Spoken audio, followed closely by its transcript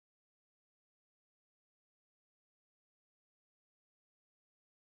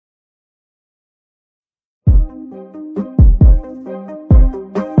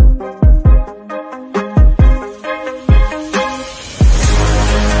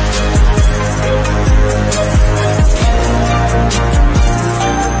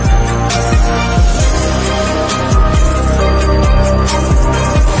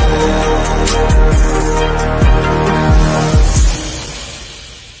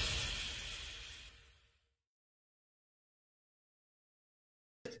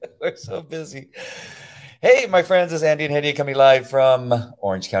We're so busy. Hey, my friends, it's Andy and Hedy coming live from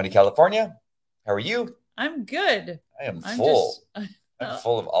Orange County, California. How are you? I'm good. I am I'm full. just. I'm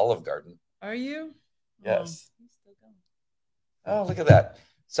full of Olive Garden. Are you? Oh, Yes. he's still going. Oh, look at that.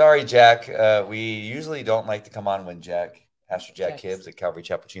 Sorry, Jack. We usually don't like to come on when Pastor Jack Jack's. Hibbs at Calvary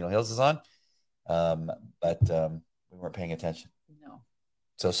Chapel Chino Hills is on, but we weren't paying attention. No.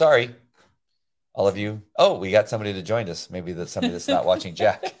 So sorry, all of you. Oh, we got somebody to join us. Maybe that's somebody that's not watching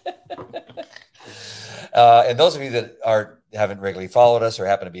Jack. And those of you that haven't regularly followed us or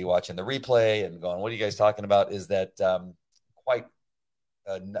happen to be watching the replay and going, "What are you guys talking about?" Is that quite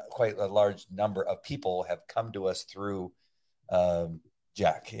a large number of people have come to us through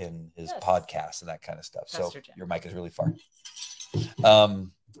Jack in his podcast and that kind of stuff. Pastor So Jack. your mic is really far.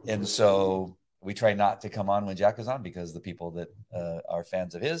 And so we try not to come on when Jack is on because the people that are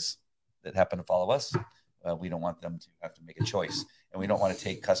fans of his that happen to follow us, we don't want them to have to make a choice. And we don't want to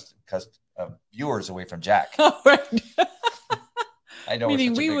take viewers away from Jack. Oh, right. I know.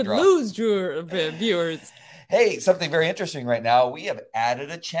 Meaning we would lose viewers. Hey, something very interesting right now. We have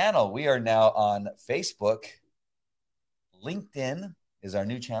added a channel. We are now on Facebook. LinkedIn is our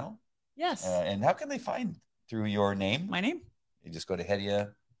new channel. Yes. And how can they find through your name? My name? You just go to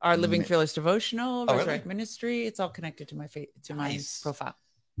Hedia. Our Living Fearless Devotional, Resurrect really? Ministry. It's all connected to my my profile.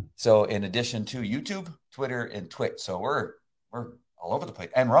 So in addition to YouTube, Twitter, and Twitch. So we're all over the place.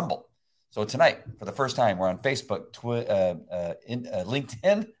 And Rumble. So tonight, for the first time, we're on Facebook,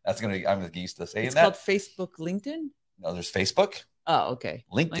 LinkedIn. I'm gonna get used to saying it's that. It's called Facebook LinkedIn? No, there's Facebook. Oh, okay.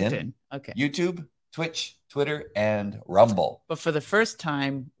 LinkedIn. Okay. YouTube, Twitch, Twitter, and Rumble. But for the first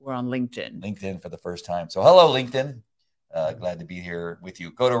time, we're on LinkedIn. LinkedIn for the first time. So hello, LinkedIn. Glad to be here with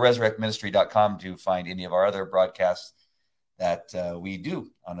you. Go to resurrectministry.com to find any of our other broadcasts that we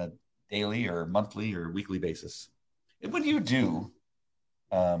do on a daily or monthly or weekly basis. And what do you do?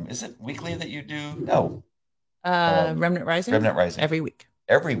 Is it weekly that you do? No. Remnant Rising? Remnant Rising. Every week.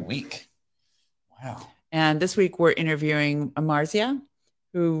 Every week. Wow. And this week we're interviewing Amarzia,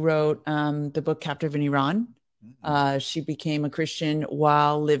 who wrote the book Captive in Iran. She became a Christian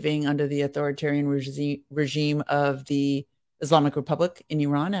while living under the authoritarian regime of the Islamic Republic in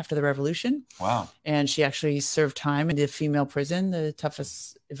Iran after the revolution. Wow. And she actually served time in the female prison, the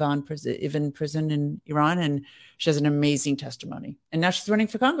toughest Evin prison in Iran. And she has an amazing testimony. And now she's running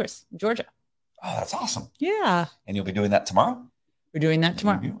for Congress in Georgia. Oh, that's awesome. Yeah. And you'll be doing that tomorrow? We're doing that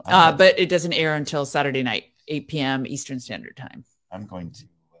tomorrow. But it doesn't air until Saturday night, 8 p.m. Eastern Standard Time. I'm going to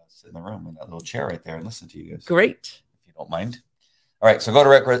sit in the room in that little chair right there and listen to you guys. Great. If you don't mind. All right. So go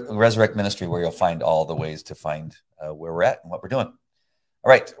to Resurrect Ministry where you'll find all the ways to find where we're at and what we're doing. All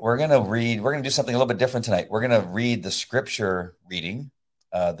right. We're going to do something a little bit different tonight. We're going to read the scripture reading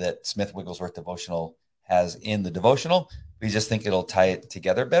that Smith Wigglesworth Devotional has in the devotional. We just think it'll tie it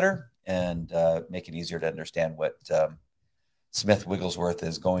together better and make it easier to understand what Smith Wigglesworth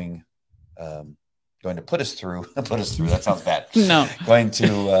is going to put us through. That sounds bad. No. Going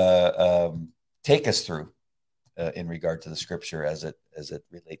to take us through in regard to the scripture as it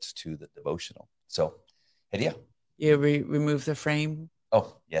relates to the devotional. So, Hedia. You remove the frame.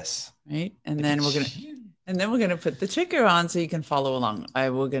 Oh, yes. Right. And then we're gonna put the ticker on so you can follow along.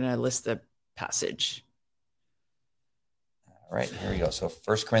 We're gonna list the passage. All right, here we go. So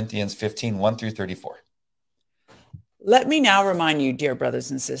 1 Corinthians 15, 1 through 34. Let me now remind you, dear brothers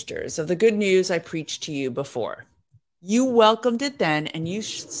and sisters, of the good news I preached to you before. You welcomed it then, and you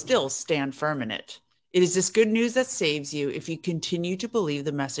still stand firm in it. It is this good news that saves you if you continue to believe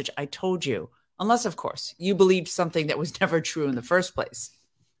the message I told you, unless, of course, you believed something that was never true in the first place.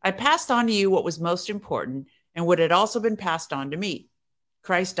 I passed on to you what was most important and what had also been passed on to me.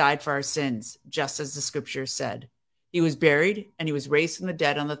 Christ died for our sins, just as the scriptures said. He was buried, and he was raised from the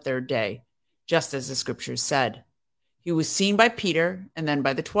dead on the third day, just as the scriptures said. He was seen by Peter and then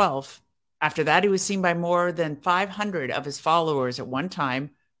by the 12. After that, he was seen by more than 500 of his followers at one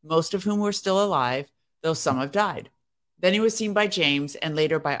time, most of whom were still alive, though some have died. Then he was seen by James and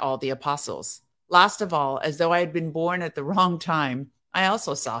later by all the apostles. Last of all, as though I had been born at the wrong time, I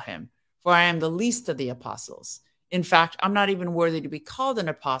also saw him, for I am the least of the apostles. In fact, I'm not even worthy to be called an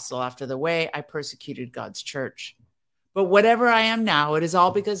apostle after the way I persecuted God's church. But whatever I am now, it is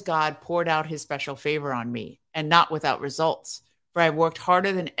all because God poured out his special favor on me, and not without results. For I worked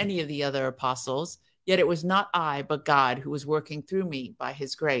harder than any of the other apostles, yet it was not I, but God who was working through me by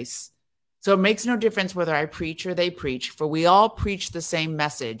his grace. So it makes no difference whether I preach or they preach, for we all preach the same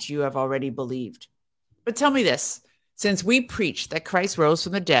message you have already believed. But tell me this, since we preach that Christ rose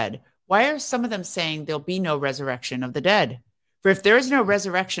from the dead, why are some of them saying there'll be no resurrection of the dead? For if there is no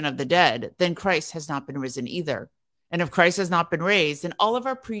resurrection of the dead, then Christ has not been risen either. And if Christ has not been raised, then all of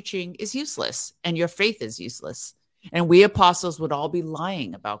our preaching is useless and your faith is useless. And we apostles would all be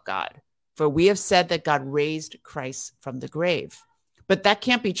lying about God. For we have said that God raised Christ from the grave. But that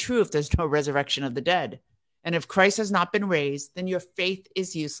can't be true if there's no resurrection of the dead. And if Christ has not been raised, then your faith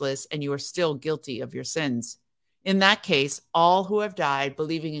is useless and you are still guilty of your sins. In that case, all who have died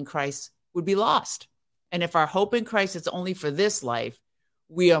believing in Christ would be lost. And if our hope in Christ is only for this life,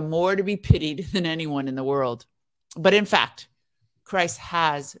 we are more to be pitied than anyone in the world. But in fact, Christ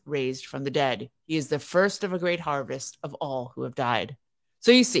has raised from the dead. He is the first of a great harvest of all who have died.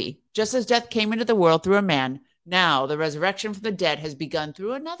 So you see, just as death came into the world through a man, now the resurrection from the dead has begun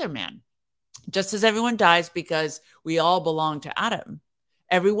through another man. Just as everyone dies because we all belong to Adam,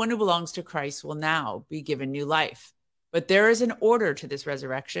 everyone who belongs to Christ will now be given new life. But there is an order to this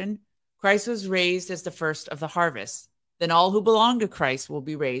resurrection. Christ was raised as the first of the harvest. Then all who belong to Christ will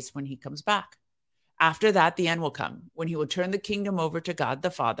be raised when he comes back. After that, the end will come, when he will turn the kingdom over to God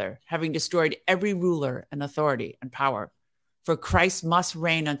the Father, having destroyed every ruler and authority and power. For Christ must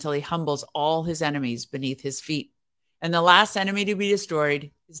reign until he humbles all his enemies beneath his feet. And the last enemy to be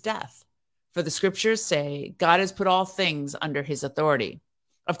destroyed is death. For the scriptures say, God has put all things under his authority.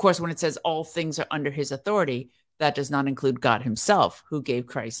 Of course, when it says all things are under his authority, that does not include God himself, who gave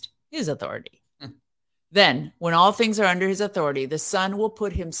Christ his authority. Then, when all things are under his authority, the Son will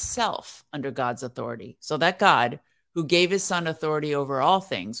put himself under God's authority, so that God, who gave his Son authority over all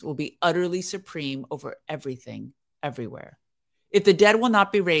things, will be utterly supreme over everything, everywhere. If the dead will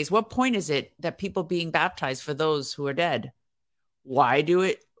not be raised, what point is it that people being baptized for those who are dead? Why do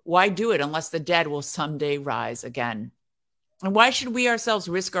it? Why do it unless the dead will someday rise again? And why should we ourselves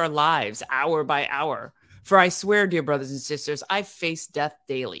risk our lives hour by hour? For I swear, dear brothers and sisters, I face death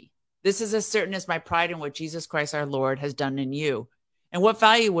daily. This is as certain as my pride in what Jesus Christ our Lord has done in you. And what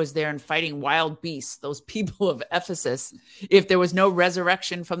value was there in fighting wild beasts, those people of Ephesus, if there was no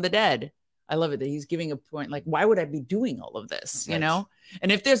resurrection from the dead? I love it that he's giving a point like, why would I be doing all of this? Right. You know?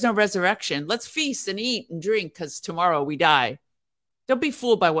 And if there's no resurrection, let's feast and eat and drink because tomorrow we die. Don't be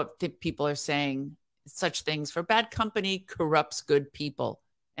fooled by what people are saying, such things, for bad company corrupts good people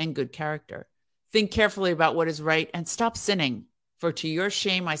and good character. Think carefully about what is right and stop sinning. For to your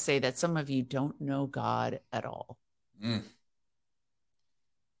shame, I say that some of you don't know God at all. It's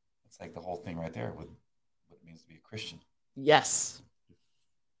like the whole thing right there with what it means to be a Christian. Yes.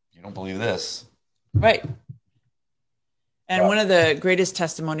 You don't believe this. Right. And one of the greatest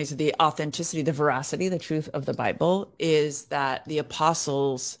testimonies of the authenticity, the veracity, the truth of the Bible is that the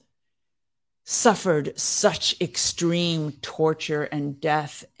apostles suffered such extreme torture and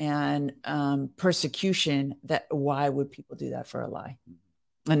death and persecution that why would people do that for a lie?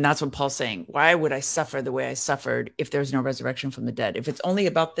 And that's what Paul's saying. Why would I suffer the way I suffered if there's no resurrection from the dead? If it's only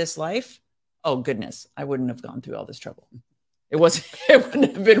about this life, oh goodness, I wouldn't have gone through all this trouble. It wouldn't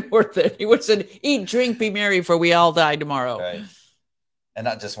have been worth it. He would have said, eat, drink, be merry, for we all die tomorrow. Right. And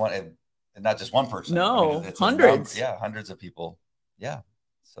not just one person. No, it's hundreds. Hundreds of people. Yeah.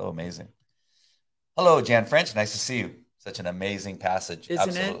 So amazing. Hello, Jan French. Nice to see you. Such an amazing passage. Isn't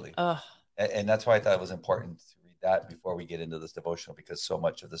Absolutely. It? And that's why I thought it was important to read that before we get into this devotional, because so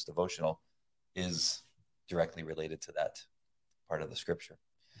much of this devotional is directly related to that part of the scripture.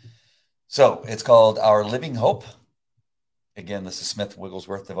 So it's called Our Living Hope. Again, this is Smith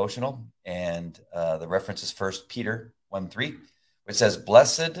Wigglesworth devotional, and the reference is 1 Peter 1:3, which says,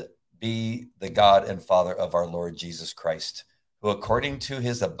 "Blessed be the God and Father of our Lord Jesus Christ, who according to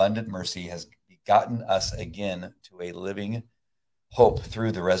his abundant mercy has begotten us again to a living hope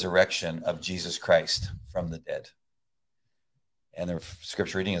through the resurrection of Jesus Christ from the dead." And the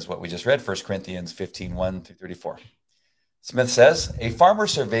scripture reading is what we just read, 1 Corinthians 15:1-34. Smith says, "A farmer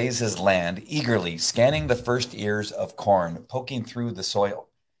surveys his land eagerly, scanning the first ears of corn, poking through the soil.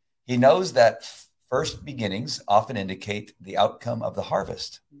 He knows that first beginnings often indicate the outcome of the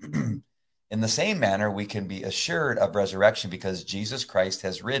harvest. In the same manner, we can be assured of resurrection because Jesus Christ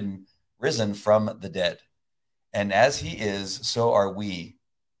has risen from the dead. And as he is, so are we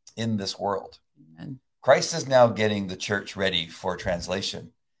in this world." Amen. Christ is now getting the church ready for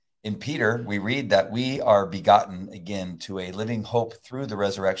translation. In Peter, we read that we are begotten again to a living hope through the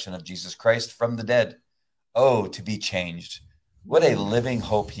resurrection of Jesus Christ from the dead. Oh, to be changed. What a living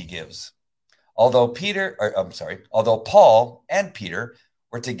hope he gives. Although Paul and Peter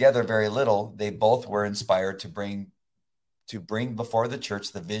were together very little, they both were inspired to bring before the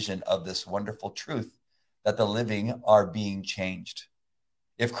church the vision of this wonderful truth that the living are being changed.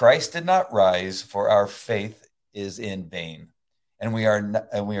 If Christ did not rise, for our faith is in vain, and we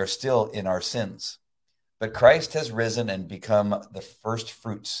are still in our sins. But Christ has risen and become the first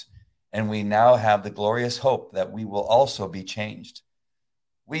fruits, and we now have the glorious hope that we will also be changed.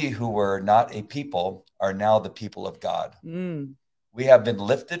 We who were not a people are now the people of God. We have been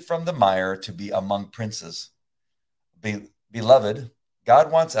lifted from the mire to be among princes. Beloved,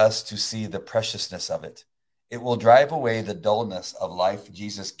 God wants us to see the preciousness of it. It will drive away the dullness of life.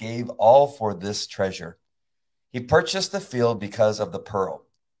 Jesus gave all for this treasure. He purchased the field because of the pearl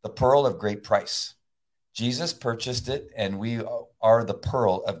of great price. Jesus purchased it, and we are the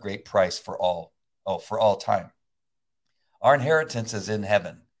pearl of great price for all time. Our inheritance is in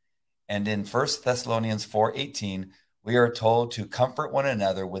heaven. And in 1 Thessalonians 4:18, we are told to comfort one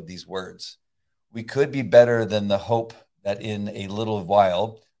another with these words. We could be better than the hope that in a little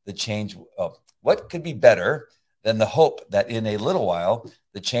while the change. What could be better than the hope that in a little while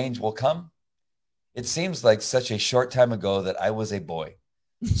the change will come? It seems like such a short time ago that I was a boy.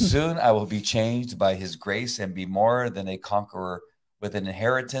 Soon I will be changed by his grace and be more than a conqueror with an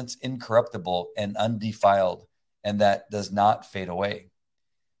inheritance incorruptible and undefiled, and that does not fade away.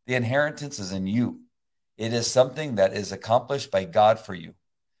 The inheritance is in you. It is something that is accomplished by God for you.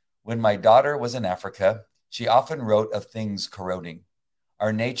 When my daughter was in Africa, she often wrote of things corroding.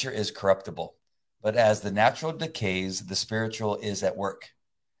 Our nature is corruptible, but as the natural decays, the spiritual is at work.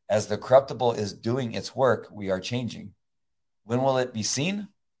 As the corruptible is doing its work, we are changing. When will it be seen?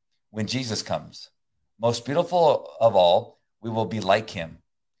 When Jesus comes. Most beautiful of all, we will be like him.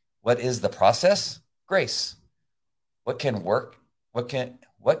 What is the process? Grace. What can work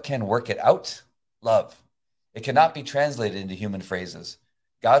it out? Love. It cannot be translated into human phrases.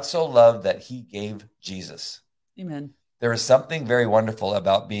 God so loved that he gave Jesus. Amen. There is something very wonderful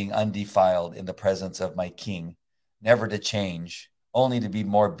about being undefiled in the presence of my King, never to change, only to be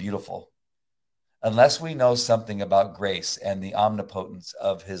more beautiful. Unless we know something about grace and the omnipotence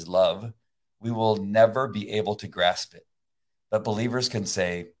of his love, we will never be able to grasp it. But believers can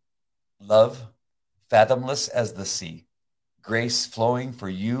say, love, fathomless as the sea, grace flowing for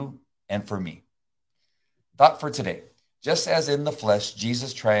you and for me. Thought for today. Just as in the flesh,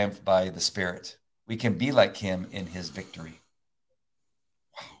 Jesus triumphed by the Spirit, we can be like him in his victory.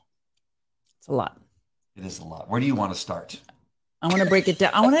 Wow. It's a lot. It is a lot. Where do you want to start? I want to break it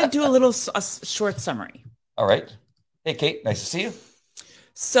down. I want to do a short summary. All right. Hey, Kate, nice to see you.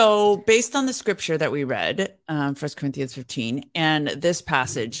 So based on the scripture that we read, 1 Corinthians 15, and this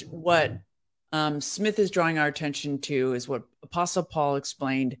passage, what Smith is drawing our attention to is what Apostle Paul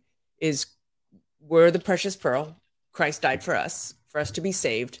explained is we're the precious pearl. Christ died for us to be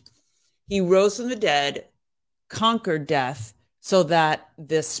saved. He rose from the dead, conquered death, so that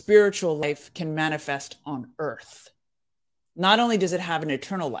the spiritual life can manifest on earth. Not only does it have an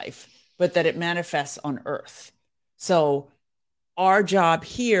eternal life, but that it manifests on earth. So our job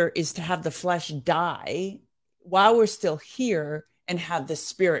here is to have the flesh die while we're still here and have the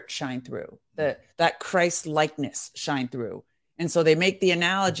spirit shine through, that Christ likeness shine through. And so they make the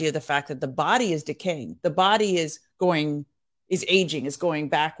analogy of the fact that the body is decaying. The body is aging, is going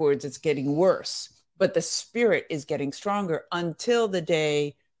backwards, it's getting worse, but the spirit is getting stronger until the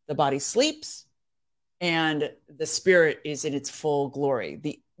day the body sleeps and the spirit is in its full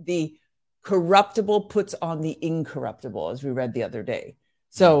glory. The corruptible puts on the incorruptible, as we read the other day.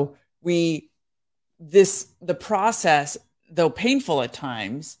 So the process, though painful at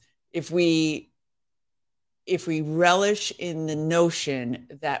times, if we relish in the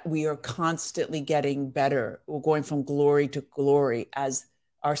notion that we are constantly getting better, we're going from glory to glory as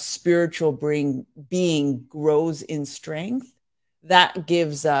our spiritual being grows in strength, that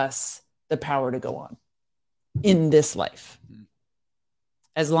gives us the power to go on in this life.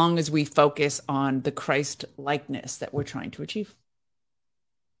 As long as we focus on the Christ likeness that we're trying to achieve.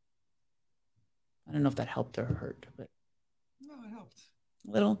 I don't know if that helped or hurt, but no, it helped.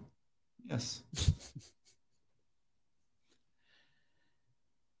 A little. Yes.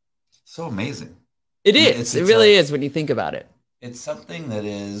 So amazing. It is. It really is when you think about it. It's something that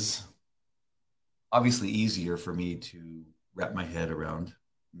is obviously easier for me to wrap my head around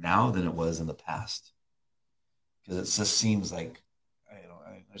now than it was in the past. Because it just seems like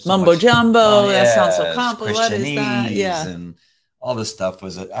mumbo jumbo. That sounds so complicated. What is that? Yeah. And all this stuff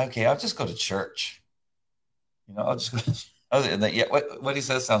was okay. I'll just go to church. I'll just go. What he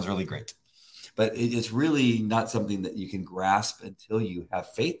says sounds really great, but it's really not something that you can grasp until you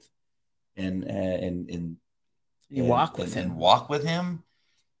have faith and you walk with him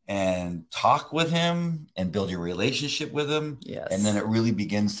and talk with him and build your relationship with him. Yes. And then it really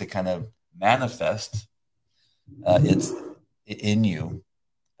begins to kind of manifest it's in you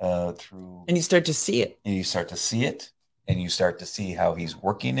through. And you start to see it. And you start to see it, and you start to see how he's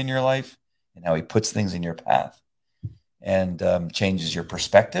working in your life and how he puts things in your path and changes your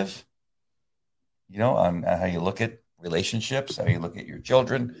perspective on how you look at relationships, how you look at your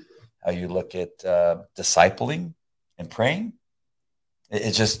children, how you look at discipling and praying.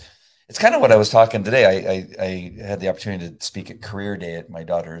 It's kind of what I was talking today. I had the opportunity to speak at Career Day at my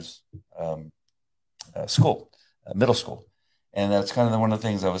daughter's school, middle school. And that's kind of one of the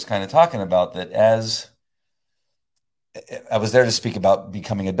things I was kind of talking about, that as I was there to speak about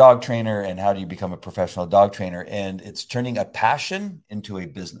becoming a dog trainer and how do you become a professional dog trainer. And it's turning a passion into a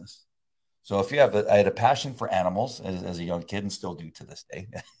business. So if I had a passion for animals as a young kid, and still do to this day,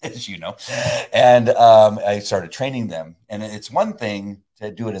 as you know, and I started training them. And it's one thing to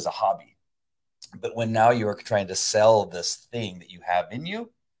do it as a hobby, but when now you're trying to sell this thing that you have in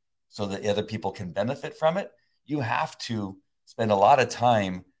you so that other people can benefit from it, you have to spend a lot of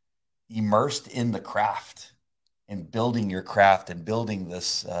time immersed in the craft and building your craft and building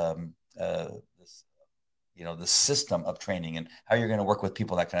this system of training and how you're going to work with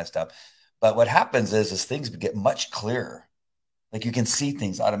people, that kind of stuff. But what happens is things get much clearer. Like you can see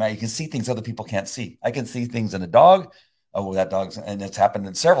things automatically. You can see things other people can't see. I can see things in a dog. Oh, that dog's, and it's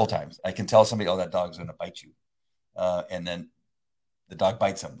happened several times. I can tell somebody, oh, that dog's going to bite you. And then the dog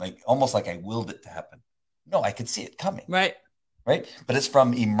bites him, almost like I willed it to happen. No, I could see it coming. Right. But it's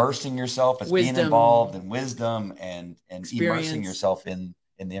from immersing yourself, it's being involved in wisdom and immersing yourself in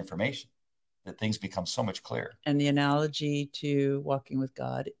the information, that things become so much clearer. And the analogy to walking with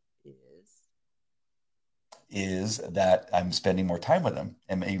God is that I'm spending more time with him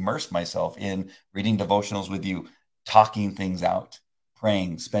and immerse myself in reading devotionals with you, talking things out,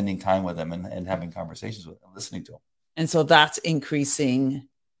 praying, spending time with him, and having conversations with him, listening to him. And so that's increasing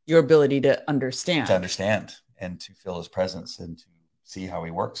your ability to understand. And to feel his presence and to see how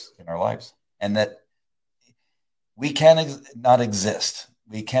he works in our lives. And that we cannot exist.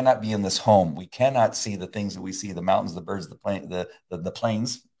 We cannot be in this home. We cannot see the things that we see, the mountains, the birds, the planes,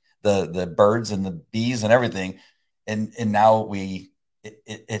 the birds and the bees and everything. And now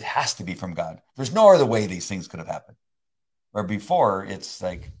it has to be from God. There's no other way these things could have happened. Where before it's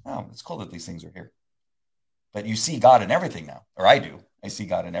like, oh, it's cool that these things are here. But you see God in everything now, or I do. I see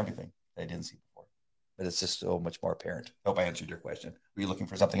God in everything that I didn't see before. But it's just so much more apparent. I hope I answered your question. Were you looking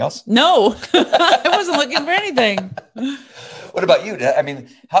for something else? No, I wasn't looking for anything. What about you? I mean,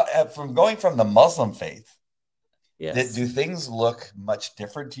 from going from the Muslim faith, yes, do things look much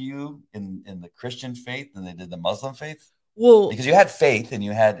different to you in the Christian faith than they did the Muslim faith? Well, because you had faith, and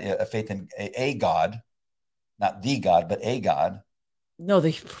you had a faith in a God, not the God, but a God. No,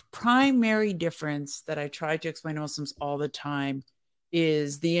 the primary difference that I try to explain to Muslims all the time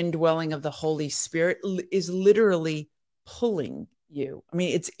is the indwelling of the Holy Spirit is literally pulling you. I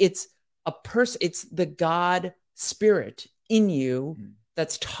mean, it's a person, it's the God Spirit in you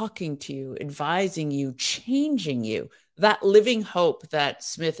that's talking to you, advising you, changing you. That living hope that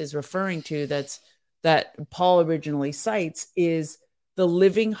Smith is referring to, that Paul originally cites, is the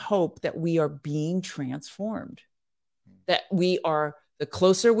living hope that we are being transformed, that we are, the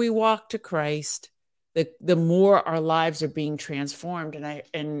closer we walk to Christ, the more our lives are being transformed.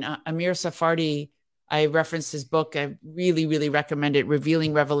 And Amir Safardi, I referenced his book. I really, really recommend it,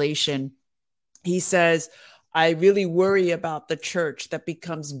 Revealing Revelation. He says, I really worry about the church that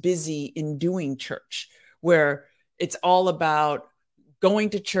becomes busy in doing church, where it's all about going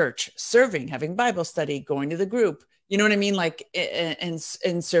to church, serving, having Bible study, going to the group, you know what I mean? Like, and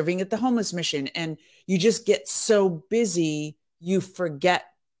serving at the homeless mission. And you just get so busy, you forget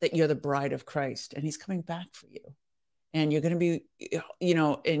that you're the bride of Christ and he's coming back for you. And you're going to be,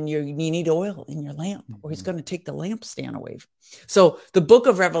 and you need oil in your lamp, or he's going to take the lampstand away. So the book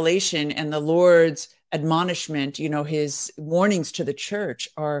of Revelation and the Lord's admonishment, his warnings to the church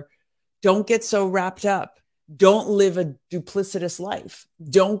are, don't get so wrapped up. Don't live a duplicitous life.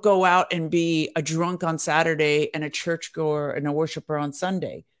 Don't go out and be a drunk on Saturday and a churchgoer and a worshiper on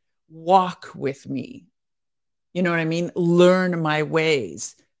Sunday. Walk with me. You know what I mean? Learn my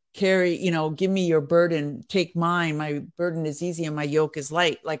ways. Carry, give me your burden, take mine. My burden is easy and my yoke is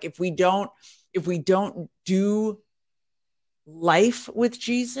light. Like if we don't do life with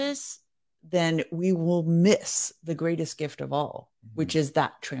Jesus, then we will miss the greatest gift of all, which is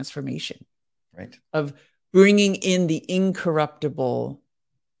that transformation, right? Of bringing in the incorruptible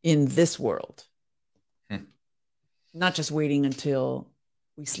in this world, not just waiting until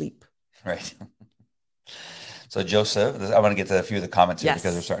we sleep. Right. So Joseph, I want to get to a few of the comments here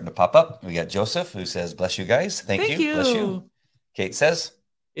because they're starting to pop up. We got Joseph who says, bless you guys. Thank you. Bless you. Kate says,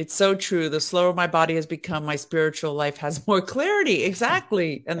 it's so true. The slower my body has become, my spiritual life has more clarity.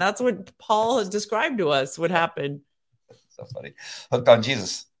 Exactly. And that's what Paul has described to us would happen. So funny. Hooked on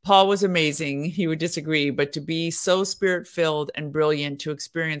Jesus. Paul was amazing. He would disagree, but to be so spirit-filled and brilliant, to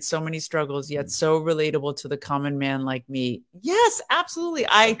experience so many struggles, yet so relatable to the common man like me. Yes, absolutely.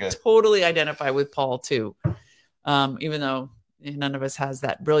 I totally identify with Paul too. Even though none of us has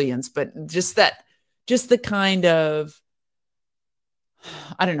that brilliance, but just the kind of,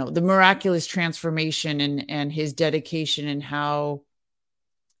 I don't know, the miraculous transformation and his dedication, and how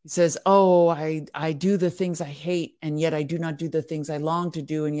he says, oh, I do the things I hate, and yet I do not do the things I long to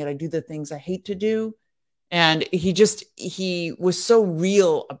do, and yet I do the things I hate to do. And he was so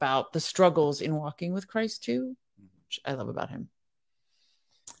real about the struggles in walking with Christ too, which I love about him.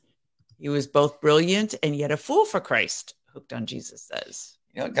 He was both brilliant and yet a fool for Christ, hooked on Jesus says.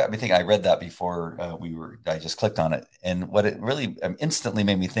 You know, it got me thinking. I read that before I just clicked on it. And what it really instantly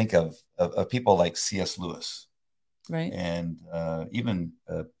made me think of people like C.S. Lewis. Right. And even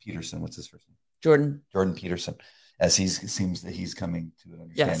Peterson, what's his first name? Jordan Peterson, as it seems that he's coming to an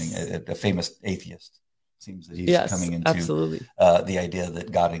understanding, yes. a famous atheist, seems that he's coming into absolutely. The idea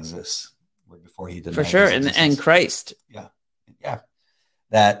that God exists, where before he did. For sure, and Christ. Yeah.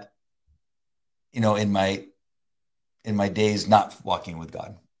 That, you know, in my days not walking with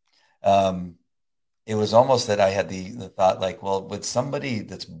God, it was almost that I had the thought, like, well, would somebody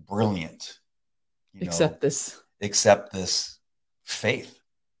that's brilliant, accept this faith,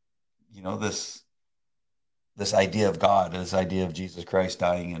 this idea of God, this idea of Jesus Christ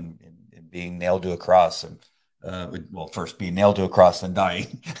dying and being nailed to a cross, and first being nailed to a cross and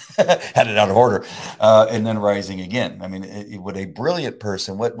dying, had it out of order, and then rising again. I mean, would a brilliant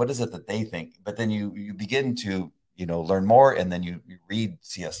person, what is it that they think? But then you begin to learn more, and then you read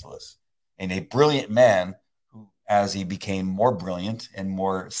C.S. Lewis, and a brilliant man who, as he became more brilliant and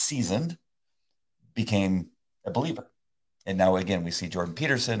more seasoned, became a believer. And now again, we see Jordan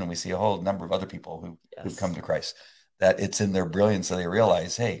Peterson, and we see a whole number of other people who've come to Christ, that it's in their brilliance that they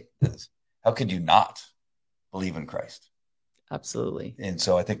realize, hey, how could you not believe in Christ? Absolutely. And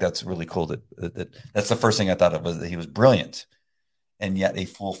so I think that's really cool that that's the first thing I thought of, was that he was brilliant and yet a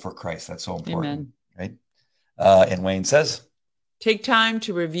fool for Christ. That's so important. Amen. Right? And Wayne says, take time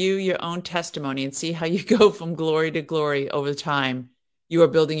to review your own testimony and see how you go from glory to glory over time. You are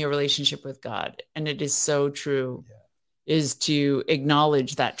building your relationship with God. And it is so true, is to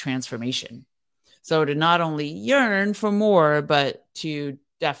acknowledge that transformation. So to not only yearn for more, but to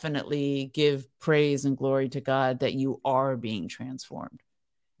definitely give praise and glory to God that you are being transformed.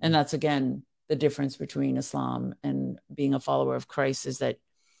 And that's, again, the difference between Islam and being a follower of Christ, is that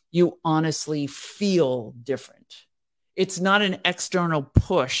you honestly feel different. It's not an external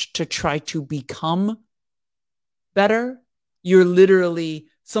push to try to become better. You're literally,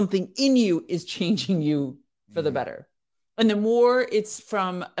 something in you is changing you for the better. And the more it's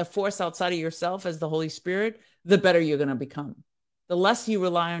from a force outside of yourself, as the Holy Spirit, the better you're going to become. The less you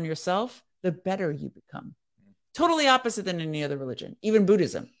rely on yourself, the better you become. Totally opposite than any other religion, even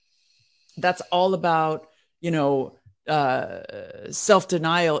Buddhism. That's all about,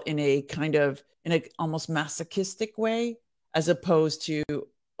 self-denial in a almost masochistic way, as opposed to,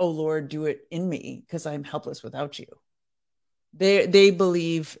 oh Lord, do it in me because I'm helpless without you. They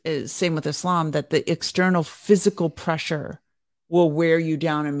believe, same with Islam, that the external physical pressure will wear you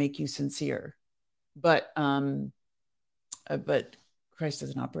down and make you sincere. But Christ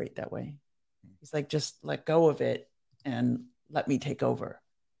doesn't operate that way. He's like, just let go of it and let me take over,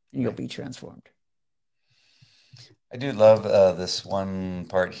 and you'll be transformed. I do love this one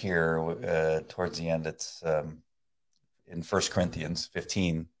part here towards the end. It's in 1 Corinthians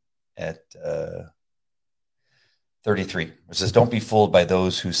 15 at 33. It says, don't be fooled by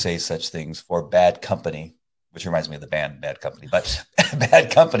those who say such things, for bad company, which reminds me of the band Bad Company, but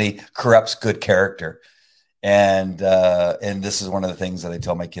bad company corrupts good character. And this is one of the things that I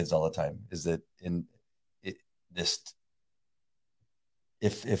tell my kids all the time, is that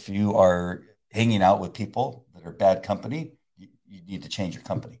if you are hanging out with people that are bad company, you need to change your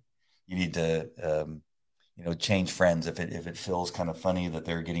company. You need to, change friends. If it feels kind of funny that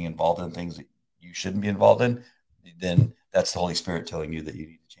they're getting involved in things that you shouldn't be involved in, then that's the Holy Spirit telling you that you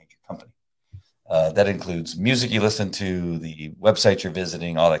need to change your company. That includes music you listen to, the website you're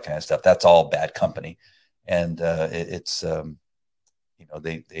visiting, all that kind of stuff. That's all bad company. And it's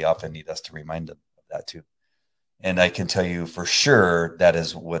they often need us to remind them of that too. And I can tell you for sure that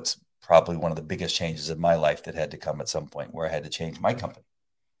is what's probably one of the biggest changes in my life that had to come at some point, where I had to change my company.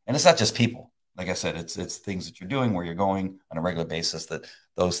 And it's not just people. Like I said, it's things that you're doing, where you're going on a regular basis, that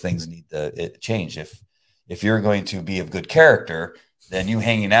those things need to change. If you're going to be of good character, then you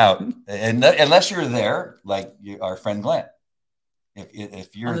hanging out, and unless you're there, like our friend Glenn,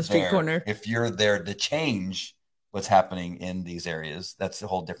 if you're on the street corner, if you're there to change what's happening in these areas, that's a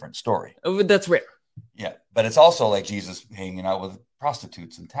whole different story. Oh, that's rare. Yeah, but it's also like Jesus hanging out with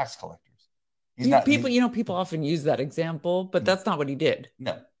prostitutes and tax collectors. People often use that example, but that's not what he did.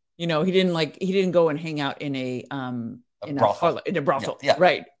 No, he didn't go and hang out in a brothel. In a brothel. Yeah.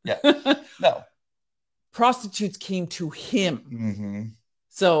 Right. Yeah. No. Prostitutes came to him. Mm-hmm.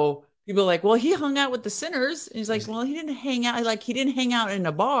 So people are like, well, he hung out with the sinners. And he's like, well, he didn't hang out. Like, he didn't hang out in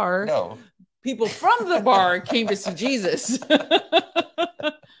a bar. No. People from the bar came to see Jesus.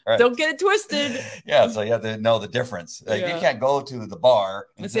 Right. Don't get it twisted. Yeah, so you have to know the difference. Like, you can't go to the bar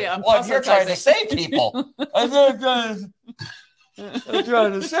and say, "Well, you're trying to save people." I'm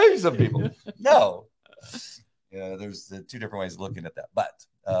trying to save some people. No, there's two different ways of looking at that, but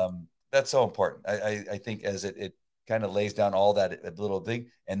that's so important. I think as it kind of lays down all that little thing,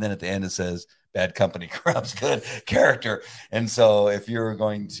 and then at the end it says, "Bad company corrupts good character." And so, if you're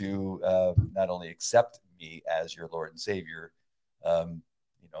going to not only accept me as your Lord and Savior,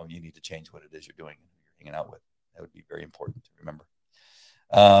 you need to change what it is you're doing and who you're hanging out with. That would be very important to remember.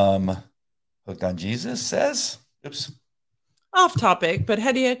 Hooked on Jesus says, oops. Off topic, but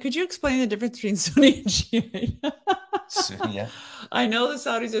Hedia, could you explain the difference between Sunni and Shiite? Yeah. I know the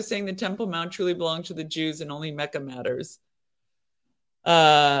Saudis are saying the Temple Mount truly belongs to the Jews and only Mecca matters.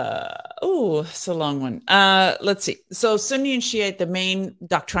 It's a long one. Let's see. So Sunni and Shiite, the main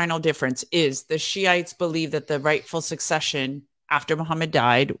doctrinal difference is the Shiites believe that the rightful succession after Muhammad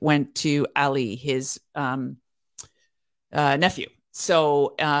died went to Ali, his nephew.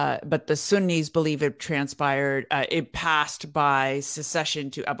 So, but the Sunnis believe it transpired, it passed by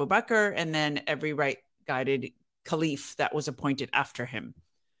succession to Abu Bakr and then every right-guided caliph that was appointed after him.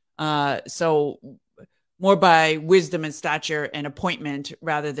 So more by wisdom and stature and appointment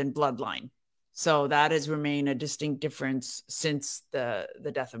rather than bloodline. So that has remained a distinct difference since the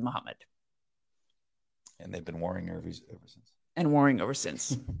death of Muhammad. And they've been warring ever since. And warring over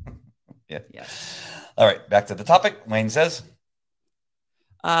since. Yeah. All right. Back to the topic. Wayne says,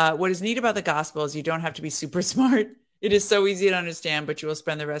 what is neat about the gospel is you don't have to be super smart. It is so easy to understand, but you will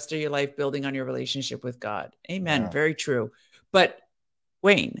spend the rest of your life building on your relationship with God. Amen. Yeah. Very true. But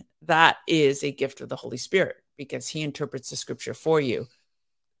Wayne, that is a gift of the Holy Spirit because he interprets the scripture for you.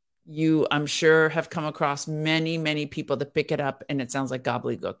 You, I'm sure, have come across many, many people that pick it up and it sounds like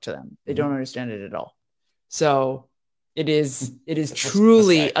gobbledygook to them. They don't understand it at all. So it is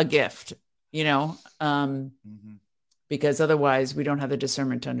truly a gift, because otherwise we don't have the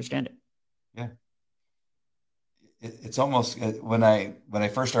discernment to understand it. Yeah. It's almost when I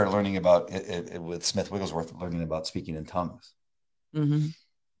first started learning about it with Smith Wigglesworth, learning about speaking in tongues. Mm-hmm.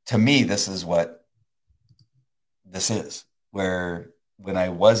 To me, this is what this is, where when I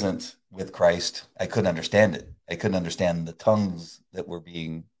wasn't with Christ, I couldn't understand it. I couldn't understand the tongues that were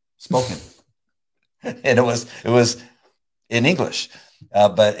being spoken. And it was in English,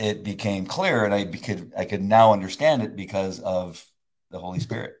 but it became clear, and I could now understand it because of the Holy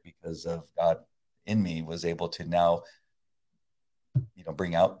Spirit, because of God in me was able to now,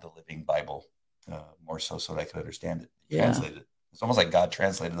 bring out the living Bible more so that I could understand it, translate it. It's almost like God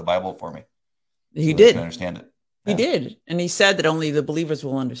translated the Bible for me. He did. I can understand it. He did, and he said that only the believers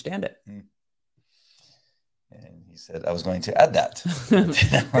will understand it. And he said I was going to add that.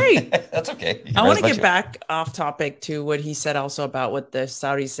 Great. That's okay. I want to get back off topic to what he said also about what the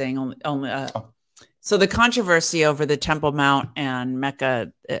Saudis saying So the controversy over the Temple Mount and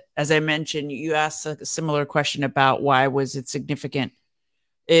Mecca, as I mentioned, you asked a similar question about why was it significant,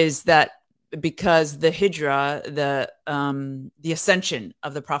 is that because the Hijra, the ascension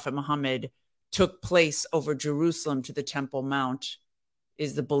of the Prophet Muhammad took place over Jerusalem to the Temple Mount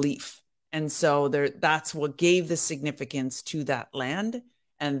is the belief. And so that's what gave the significance to that land.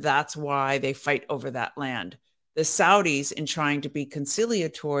 And that's why they fight over that land. The Saudis, in trying to be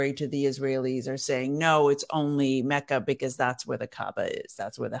conciliatory to the Israelis, are saying, no, it's only Mecca because that's where the Kaaba is.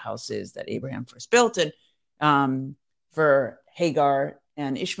 That's where the house is that Abraham first built. And for Hagar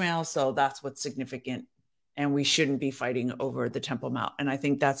and Ishmael, so that's what's significant. And we shouldn't be fighting over the Temple Mount. And I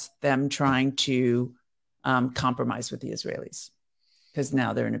think that's them trying to compromise with the Israelis because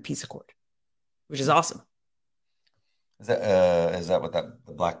now they're in a peace accord, which is awesome. Is that what the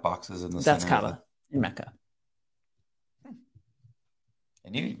black box is in the That's center? Kaaba in Mecca.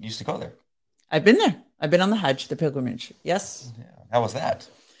 And you used to go there. I've been there. I've been on the Hajj, the pilgrimage. Yes. Yeah. How was that?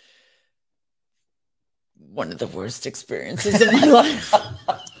 One of the worst experiences of my life.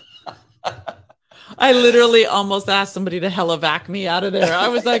 I literally almost asked somebody to helivac me out of there. I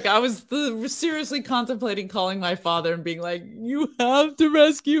was seriously contemplating calling my father and being like, you have to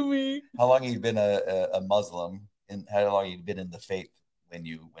rescue me. How long have you been a Muslim? And how long have you been in the faith when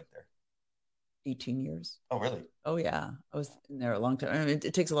you went there? 18 years. Oh, really? Oh, yeah. I was in there a long time. I mean,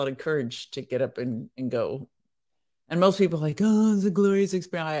 it takes a lot of courage to get up and go. And most people are like, oh, it's a glorious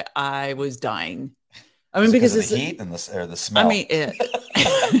experience. I was dying. I mean, because of the heat and the smell. I mean,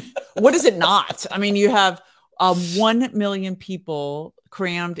 what is it not? I mean, you have 1 million people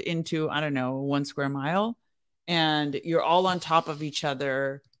crammed into, I don't know, 1 square mile, and you're all on top of each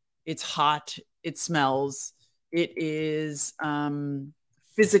other. It's hot. It smells. It is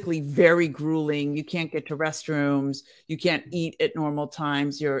physically very grueling. You can't get to restrooms. You can't eat at normal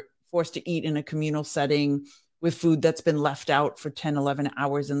times. You're forced to eat in a communal setting with food that's been left out for 10, 11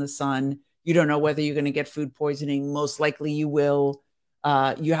 hours in the sun. You don't know whether you're going to get food poisoning. Most likely you will.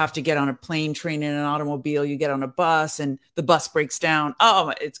 You have to get on a plane, train, in an automobile. You get on a bus and the bus breaks down.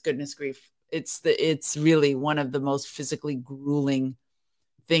 Oh, it's goodness grief. It's really one of the most physically grueling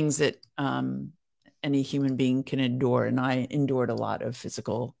things that any human being can endure. And I endured a lot of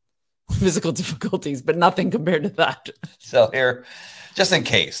physical difficulties, but nothing compared to that. So here, just in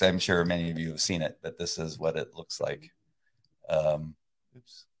case, I'm sure many of you have seen it, but this is what it looks like.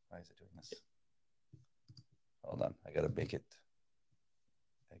 Oops, why is it doing this? Hold on, I got to make it.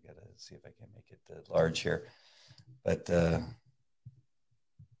 I got to see if I can make it large here. But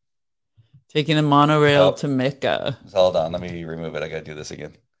taking a monorail to Mecca. Hold on, let me remove it. I got to do this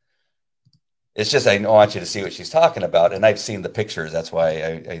again. It's just I want you to see what she's talking about, and I've seen the pictures. That's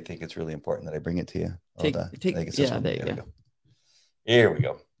why I think it's really important that I bring it to you. Hold on. There you go. Here we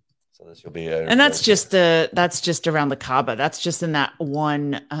go. So this will be and that's just around the Kaaba. That's just in that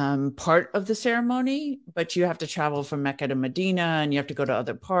one part of the ceremony. But you have to travel from Mecca to Medina, and you have to go to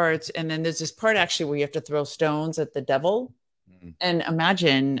other parts. And then there's this part actually where you have to throw stones at the devil. Mm-hmm. And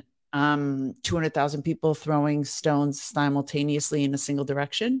imagine 200,000 people throwing stones simultaneously in a single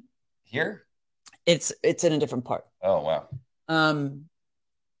direction. Here? It's in a different part. Oh, wow.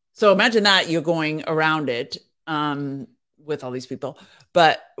 So imagine that you're going around it with all these people.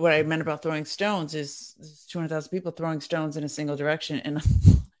 But what I meant about throwing stones is 200,000 people throwing stones in a single direction. And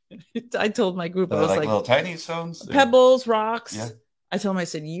I told my group, I was like little tiny stones, pebbles, rocks. Yeah. I told him, I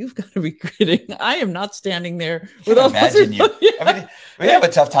said, you've got to be kidding. I am not standing there with all imagine you. Yeah. I mean, we have a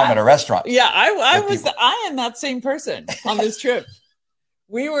tough time at a restaurant. Yeah, I am that same person on this trip.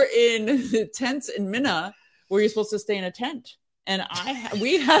 We were in tents in Mina where you're supposed to stay in a tent. And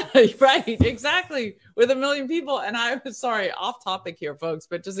we had right, exactly, with 1 million people. And I was sorry, off topic here, folks,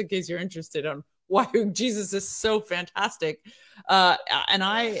 but just in case you're interested on why Jesus is so fantastic. And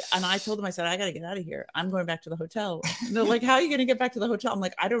I told them, I said, I got to get out of here. I'm going back to the hotel. And they're like, how are you going to get back to the hotel? I'm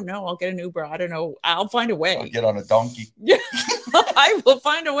like, I don't know. I'll get an Uber. I don't know. I'll find a way. I'll get on a donkey. Yeah, I will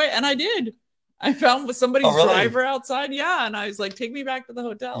find a way. And I did. I found somebody's driver outside. Yeah. And I was like, take me back to the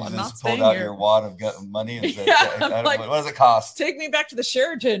hotel. I'm not staying here. Pulled out your wad of money. And said, what does it cost? Take me back to the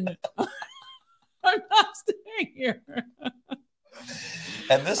Sheraton. I'm not staying here.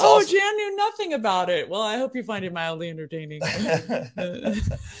 And this Jan knew nothing about it. Well, I hope you find it mildly entertaining.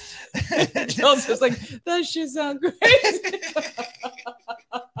 Joseph's like, that shit sounds great.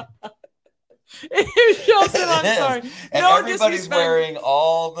 Joseph, I'm sorry. And no, everybody's wearing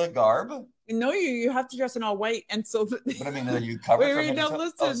all the garb. No, you have to dress in all white. And so but I mean, are you covered?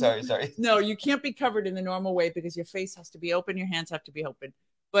 Listen. Oh, sorry. No, you can't be covered in the normal way because your face has to be open, your hands have to be open.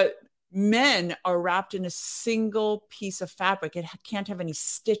 But men are wrapped in a single piece of fabric. It can't have any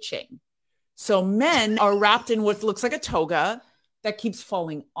stitching. So men are wrapped in what looks like a toga that keeps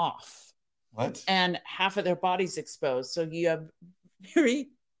falling off. What? And half of their body's exposed. So you have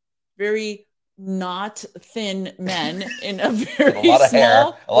very, very not thin men in a very a lot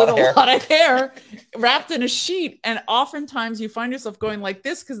of hair wrapped in a sheet. And oftentimes you find yourself going like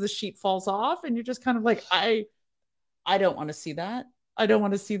this because the sheet falls off and you're just kind of like, I don't want to see that. I don't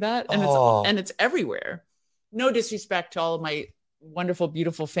want to see that. And it's everywhere. No disrespect to all of my wonderful,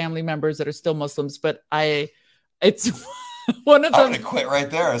 beautiful family members that are still Muslims, but it's one of them. I'm going to quit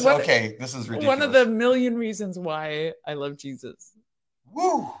right there. It's okay. This is ridiculous. One of the million reasons why I love Jesus.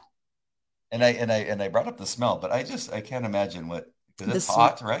 Woo. And I brought up the smell, but I can't imagine because it's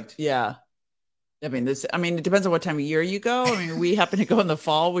hot, right? Yeah. I mean, it depends on what time of year you go. I mean, we happen to go in the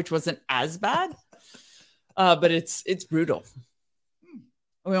fall, which wasn't as bad. But it's brutal.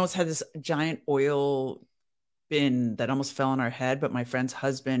 We almost had this giant oil bin that almost fell on our head, but my friend's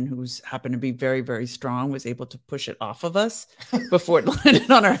husband, who's happened to be very, very strong, was able to push it off of us before it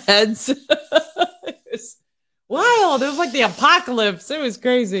landed on our heads. It was wild. It was like the apocalypse. It was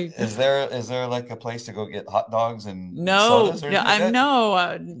crazy. Is there like a place to go get hot dogs and sodas? No.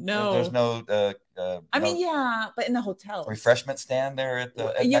 There's no. I mean, yeah, but in the hotel, refreshment stand there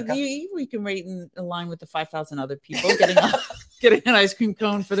at you can wait in line with the 5,000 other people getting up. getting an ice cream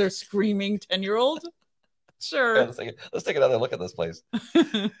cone for their screaming 10-year-old. Sure. Yeah, let's take another look at this place.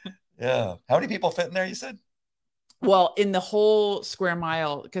 Yeah. How many people fit in there, you said? Well, in the whole square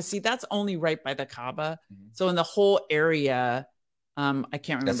mile, because see, that's only right by the Kaaba. Mm-hmm. So in the whole area, I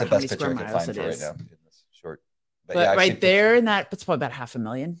can't remember how many square miles it is. Right now in this short. But yeah, right there in that, it's probably about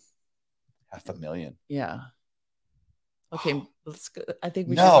 500,000. 500,000. Yeah. Okay, let's go. I think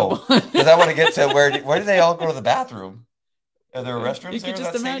we should go because I want to get to where do they all go to the bathroom? Are there restrooms? You could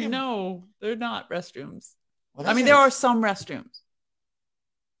just imagine. No, they're not restrooms. I mean, there are some restrooms.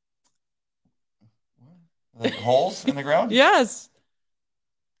 Like holes in the ground? Yes.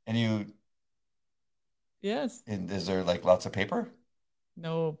 And you? Yes. And is there like lots of paper?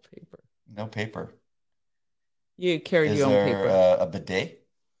 No paper. No paper. You carry your own paper. Is there a bidet?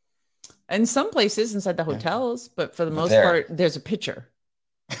 In some places inside the hotels, but for the most part, there's a pitcher.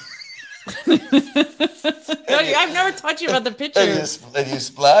 I've never taught you about the pitcher. And you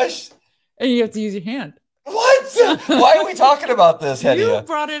splash? And you have to use your hand. What? Why are we talking about this, Hedia? You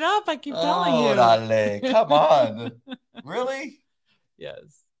brought it up. I keep telling you. Dale, come on. Really?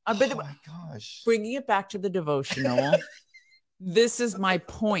 Yes. But my gosh. Bringing it back to the devotional, this is my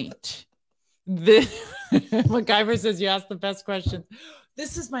point. MacGyver says you asked the best questions.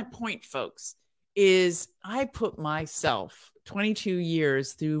 This is my point, folks, is I put myself 22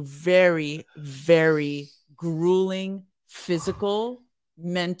 years through very, very grueling physical,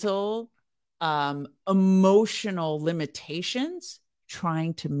 mental, emotional limitations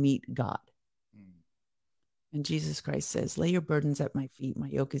trying to meet God. And Jesus Christ says, lay your burdens at my feet. My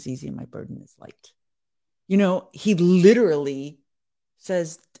yoke is easy and my burden is light. You know, he literally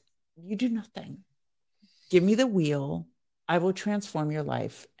says, you do nothing. Give me the wheel. I will transform your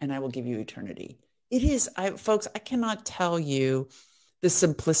life and I will give you eternity. It is, folks, I cannot tell you the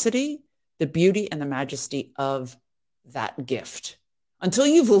simplicity, the beauty, and the majesty of that gift. Until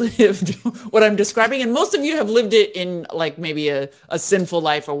you've lived what I'm describing, and most of you have lived it in like maybe a sinful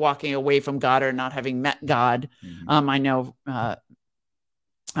life or walking away from God or not having met God. Mm-hmm. I know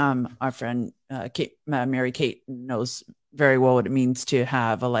our friend Mary Kate knows very well what it means to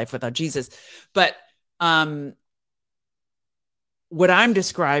have a life without Jesus. But what I'm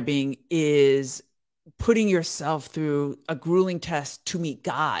describing is putting yourself through a grueling test to meet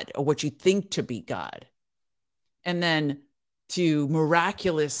God or what you think to be God. And then to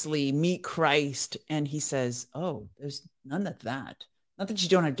miraculously meet Christ. And he says, oh, there's none of that. Not that you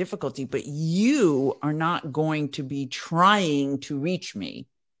don't have difficulty, but you are not going to be trying to reach me.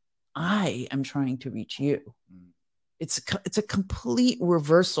 I am trying to reach you. It's a complete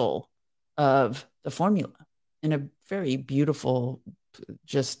reversal of the formula in a very beautiful,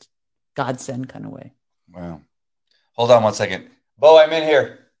 just godsend kind of way. Wow. Hold on one second. Bo, I'm in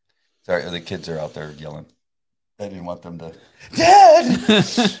here. Sorry, the kids are out there yelling. I didn't want them to. Dad!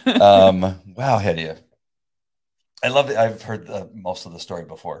 Wow, Hedia. I love it. I've heard most of the story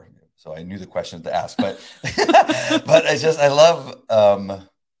before, so I knew the question to ask. But but I love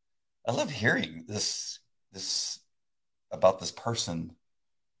hearing this about this person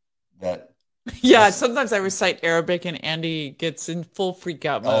that. Yeah, sometimes I recite Arabic and Andy gets in full freak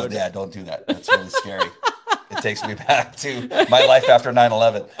out mode. Oh yeah, don't do that. That's really scary. It takes me back to my life after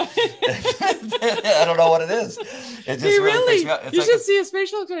 9/11. I don't know what it is. It just really freaks me out. You should see his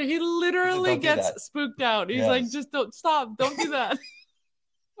facial expression. He literally gets spooked out. He's like, just don't stop. Don't do that.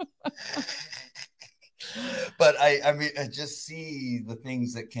 But I mean, I just see the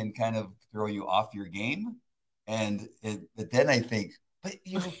things that can kind of throw you off your game. But then I think, but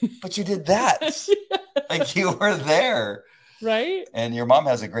you did that. Yeah. Like you were there. Right. And your mom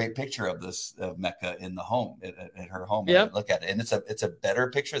has a great picture of this of Mecca in the home, at her home. Yep. Look at it. And it's a better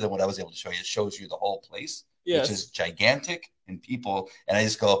picture than what I was able to show you. It shows you the whole place, yes, which is gigantic and people. And I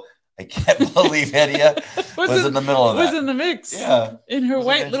just go, I can't believe Hedia was in the middle of that. Was in the mix. Yeah. In her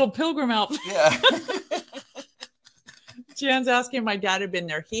white little pilgrim outfit. Yeah. Jan's asking, my dad had been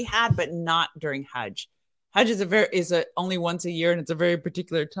there. He had, but not during Hajj. Hajj is only once a year, and it's a very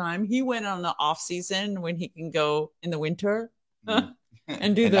particular time. He went on the off season when he can go in the winter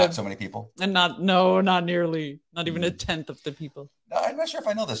and do not so many people. And not nearly, not even a tenth of the people. No, I'm not sure if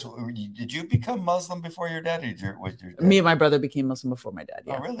I know this. Did you become Muslim before your dad? Me and my brother became Muslim before my dad.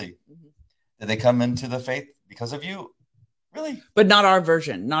 Yeah. Oh, really? Mm-hmm. Did they come into the faith because of you? Really? But not our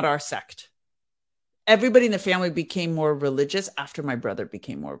version, not our sect. Everybody in the family became more religious after my brother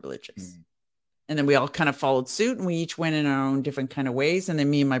became more religious. Mm-hmm. And then we all kind of followed suit, and we each went in our own different kind of ways. And then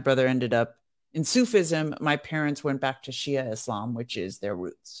me and my brother ended up in Sufism. My parents went back to Shia Islam, which is their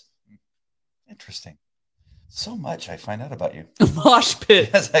roots. Interesting. So much I find out about you. Mosh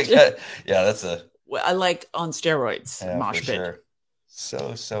pit. Yeah, that's a I like on steroids, Yeah, mosh for pit. sure.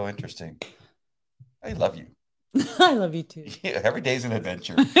 So interesting. I love you. I love you too. Yeah, every day's an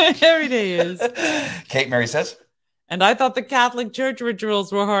adventure. Every day is. Kate Mary says, And I thought the Catholic Church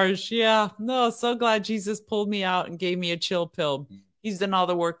rituals were harsh. Yeah, no, so glad Jesus pulled me out and gave me a chill pill. He's done all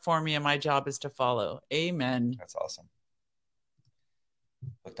the work for me, and my job is to follow. Amen. That's awesome.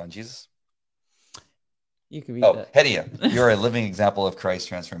 Hooked on Jesus. You can read that. Hedia, you're a living example of Christ's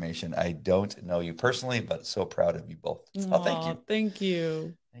transformation. I don't know you personally, but so proud of you both. Oh, thank you. Thank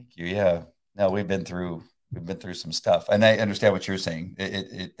you. Thank you. Yeah. No, we've been through some stuff, and I understand what you're saying.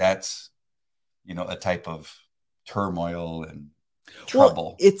 That's, a type of turmoil and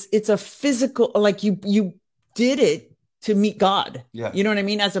trouble. Well, it's a physical, like you did it to meet God. Yeah. You know what I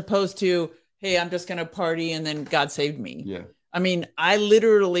mean? As opposed to, hey, I'm just going to party and then God saved me. Yeah. I mean, I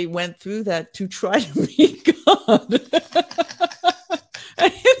literally went through that to try to meet God. I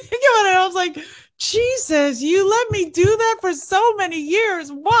think about it. I was like, Jesus, you let me do that for so many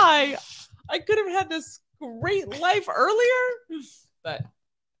years. Why? I could have had this great life earlier, but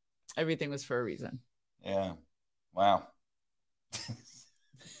everything was for a reason. Yeah. Wow.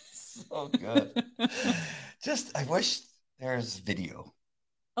 So good. I wish there's video.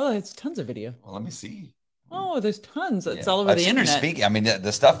 Oh, it's tons of video. Well, let me see. Oh, there's tons. It's all over the internet. Speaking. I mean,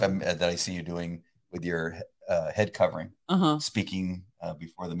 the stuff that I see you doing with your head covering, speaking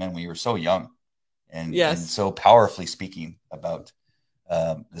before the men when you were so young, and so powerfully speaking about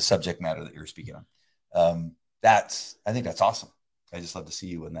the subject matter that you were speaking on. I think that's awesome. I just love to see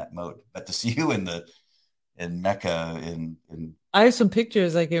you in that mode, but to see you in Mecca in I have some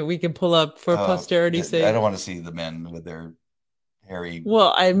pictures we can pull up for posterity's sake. I don't want to see the men with their hairy.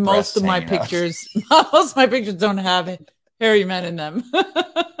 Well, most of my pictures don't have hairy men in them.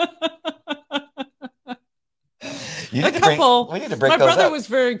 We need to break my brother out. Was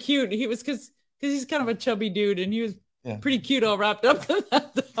very cute. He was because he's kind of a chubby dude, and he was pretty cute, all wrapped up in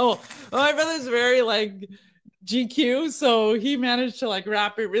that. My brother's very GQ, so he managed to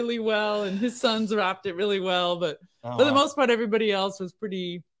wrap it really well, and his sons wrapped it really well. But for the most part, everybody else was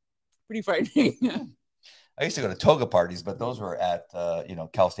pretty frightening. I used to go to toga parties, but those were at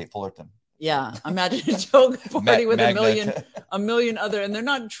Cal State Fullerton. Yeah, imagine a toga party with a million other, and they're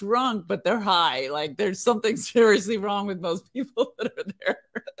not drunk, but they're high. There's something seriously wrong with most people that are there.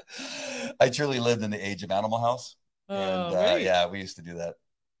 I truly lived in the age of Animal House, and right. we used to do that.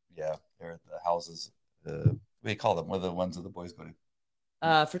 Yeah, they're at the houses. What do you call them? What are the ones that the boys go to?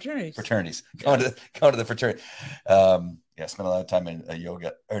 Fraternities. Going to the fraternity. Spent a lot of time in a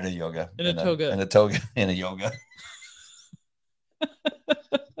yoga in a toga. In a yoga.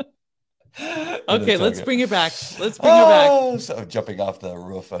 Okay, let's bring it back. So jumping off the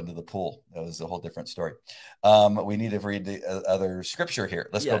roof onto the pool. That was a whole different story. We need to read the other scripture here.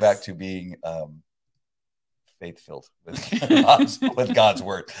 Let's go back to being faith-filled with God's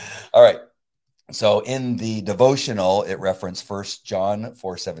word. All right. So in the devotional, it referenced 1 John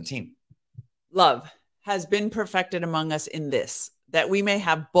 4:17. Love has been perfected among us in this, that we may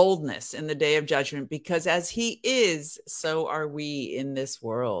have boldness in the day of judgment, because as he is, so are we in this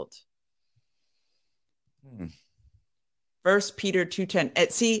world. 1 Peter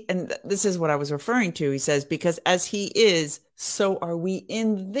 2:10. See, and this is what I was referring to. He says, because as he is, so are we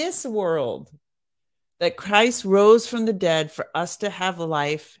in this world. That Christ rose from the dead for us to have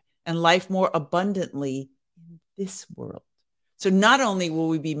life, and life more abundantly in this world. So not only will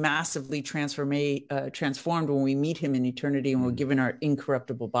we be massively transformed when we meet him in eternity and we're given our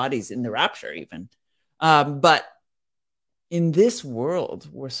incorruptible bodies in the rapture even, but in this world,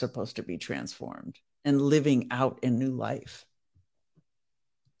 we're supposed to be transformed and living out a new life.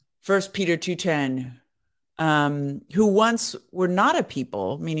 1 Peter 2:10, who once were not a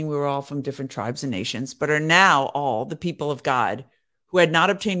people, meaning we were all from different tribes and nations, but are now all the people of God, who had not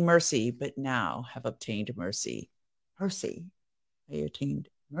obtained mercy, but now have obtained mercy. Mercy. They attained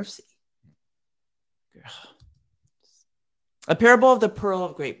mercy. A parable of the pearl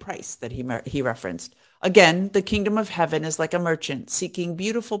of great price that he referenced. Again, the kingdom of heaven is like a merchant seeking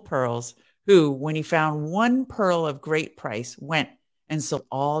beautiful pearls, who, when he found one pearl of great price, went and sold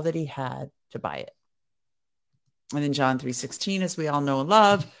all that he had to buy it. And in John 3:16, as we all know and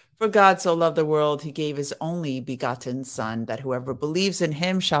love, for God so loved the world, he gave his only begotten Son, that whoever believes in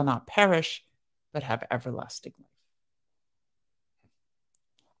him shall not perish, but have everlasting life.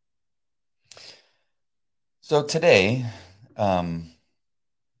 So today, and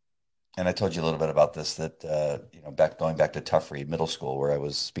I told you a little bit about this, that going back to Tough Read Middle School, where I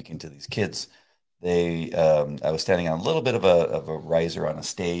was speaking to these kids, I was standing on a little bit of a riser on a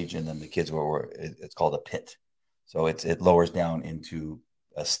stage, and then the kids it's called a pit, so it lowers down into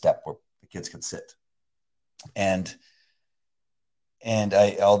a step where the kids can sit And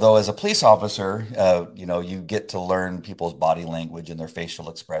although as a police officer, you get to learn people's body language and their facial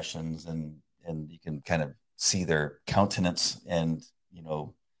expressions, and you can kind of see their countenance, and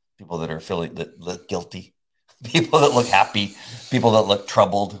people that are feeling that look guilty, people that look happy, people that look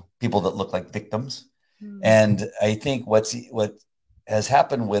troubled, people that look like victims. And I think what has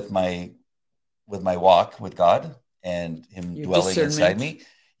happened with my walk with God and Him Your dwelling inside discernment. me,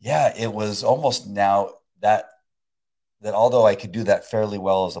 yeah, it was almost now that although I could do that fairly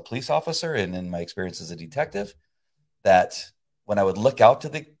well as a police officer and in my experience as a detective, that when I would look out to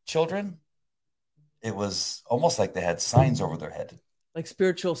the children, it was almost like they had signs over their head. Like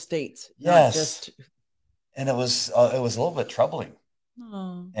spiritual states, not Yes. just. And it was a little bit troubling.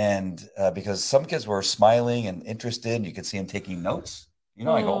 Oh. And because some kids were smiling and interested, and you could see them taking notes. I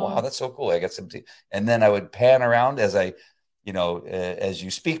go, wow, that's so cool. I got some. And then I would pan around as as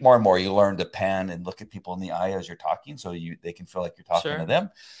you speak more and more, you learn to pan and look at people in the eye as you're talking, so they can feel like you're talking to them.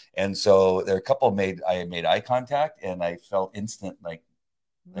 And so there are a couple made eye contact, and I felt instant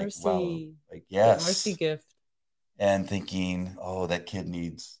Mercy. Wow, yes, mercy gift. And thinking, oh, that kid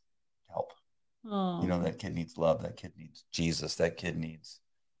needs help. Oh. That kid needs love. That kid needs Jesus. That kid needs,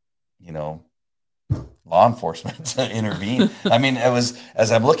 law enforcement to intervene. I mean, it was,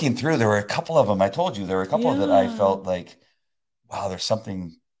 as I'm looking through, there were a couple of them. I told you there were a couple that I felt like, wow, there's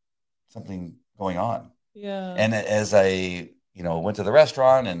something going on. Yeah. And as I, went to the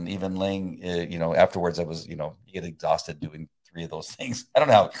restaurant, and even laying, afterwards, I was, you get exhausted doing 3 of those things. I don't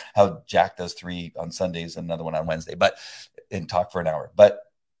know how Jack does 3 on Sundays and another one on Wednesday, and talk for an hour. But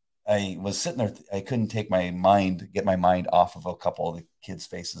I was sitting there. I couldn't get my mind off of a couple of the kids'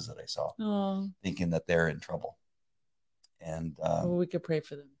 faces that I saw, thinking that they're in trouble. And we could pray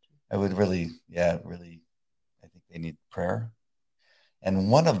for them. I would really, I think they need prayer.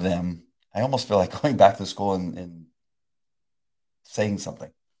 And one of them, I almost feel like going back to school and saying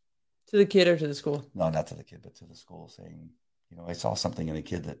something. To the kid or to the school? No, not to the kid, but to the school, saying, I saw something in a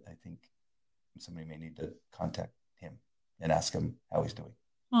kid that I think somebody may need to contact him and ask him how he's doing.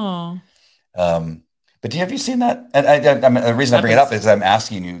 Oh. But have you seen that? And the reason I bring it up is I'm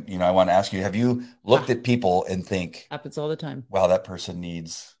asking you, I want to ask you, have you looked at people and think, happens all the time, wow, that person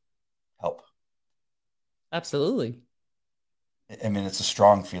needs help? Absolutely. I mean, it's a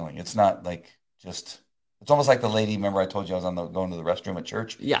strong feeling. It's not like just, it's almost like the lady, remember I told you I was going to the restroom at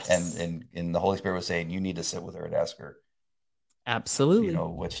church? Yes. And the Holy Spirit was saying, you need to sit with her and ask her. Absolutely.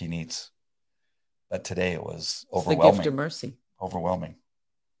 What she needs. But today it was overwhelming. It's the gift of mercy. Overwhelming.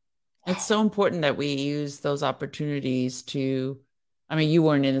 It's so important that we use those opportunities to, you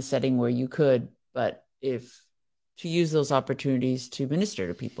weren't in a setting where you could, but to use those opportunities to minister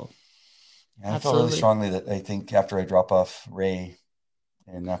to people. Yeah, I feel really strongly that I think after I drop off Ray,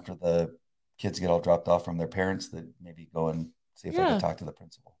 and after the kids get all dropped off from their parents, that maybe go and see if I can talk to the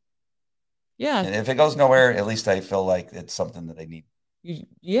principal. Yeah. And if it goes nowhere, at least I feel like it's something that I need.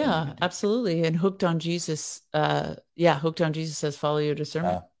 Yeah, absolutely. And Hooked on Jesus. Hooked on Jesus says, follow your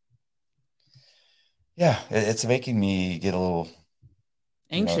discernment. Yeah, it's making me get a little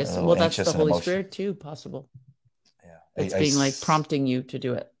anxious. That's the Holy Spirit too, possible. Yeah. It's being like prompting you to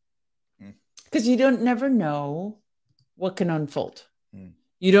do it. Because you never know what can unfold.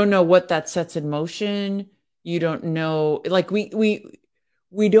 You don't know what that sets in motion. You don't know, like we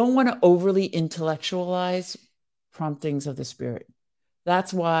don't want to overly intellectualize promptings of the Spirit.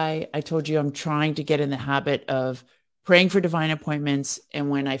 That's why I told you I'm trying to get in the habit of praying for divine appointments. And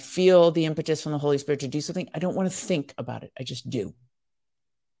when I feel the impetus from the Holy Spirit to do something, I don't want to think about it. I just do.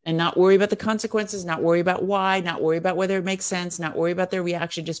 And not worry about the consequences, not worry about why, not worry about whether it makes sense, not worry about their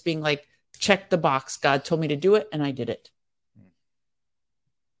reaction, just being like, check the box. God told me to do it, and I did it.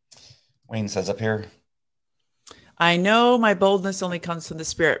 Wayne says up here, I know my boldness only comes from the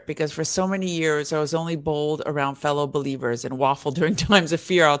Spirit, because for so many years I was only bold around fellow believers and waffle during times of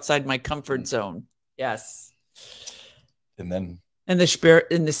fear outside my comfort zone. Yes. And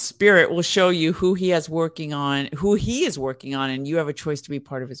the Spirit will show you who he is working on, and you have a choice to be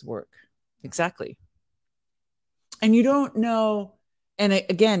part of his work. Exactly. And you don't know, and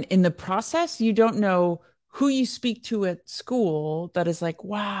again, in the process, you don't know who you speak to at school that is like,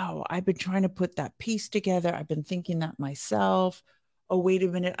 wow, I've been trying to put that piece together. I've been thinking that myself. Oh, wait a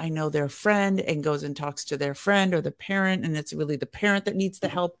minute. I know their friend, and goes and talks to their friend or the parent, and it's really the parent that needs the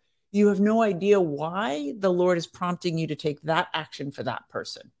help. You have no idea why the Lord is prompting you to take that action for that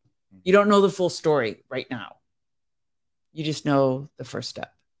person. You don't know the full story right now. You just know the first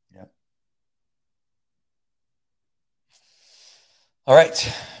step. Yeah. All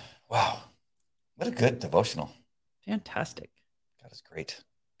right. Wow. What a good devotional. Fantastic. God is great.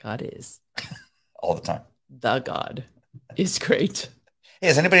 God is. All the time. The God is great. Hey,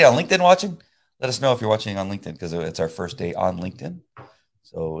 is anybody on LinkedIn watching? Let us know if you're watching on LinkedIn because it's our first day on LinkedIn.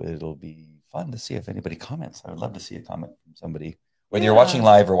 So it'll be fun to see if anybody comments. I would love to see a comment from somebody, whether you're watching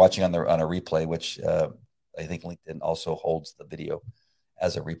live or watching on a replay, which I think LinkedIn also holds the video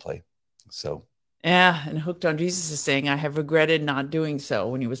as a replay. So yeah, and Hooked on Jesus is saying, I have regretted not doing so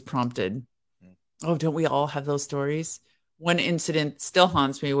when he was prompted. Oh, don't we all have those stories? One incident still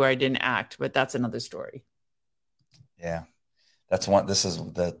haunts me where I didn't act, but that's another story. Yeah, that's one. This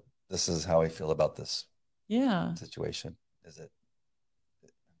is how I feel about this. Yeah. Situation. Is it?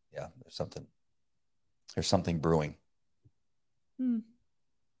 Yeah, there's something brewing. Well,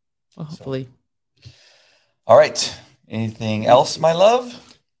 hopefully. So. All right. Anything else, my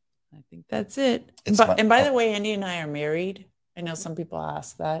love? I think that's it. And by the way, Andy and I are married. I know some people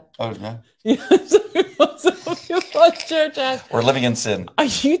ask that. Oh, yeah. Some people at church ask, we're living in sin. Are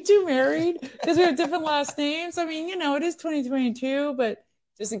you two married? Because we have different last names. I mean, it is 2022, but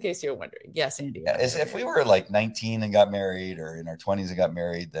just in case you're wondering. Yes, Andy. Yeah, if we were like 19 and got married or in our 20s and got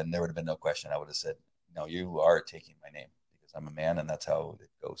married, then there would have been no question. I would have said, no, you are taking my name because I'm a man and that's how it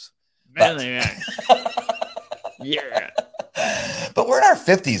goes. Manly man. Yeah. But we're in our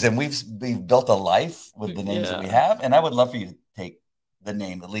 50s and we've built a life with the names that we have. And I would love for you to take the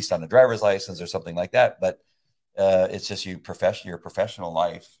name, at least on a driver's license or something like that. But it's just your professional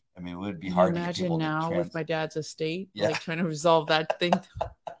life. I mean, it would be hard to imagine now with my dad's estate, like trying to resolve that thing.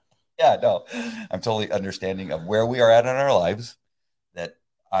 Yeah, no, I'm totally understanding of where we are at in our lives, that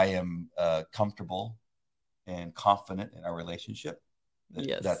I am comfortable and confident in our relationship.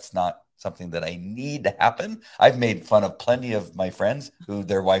 That's not something that I need to happen. I've made fun of plenty of my friends who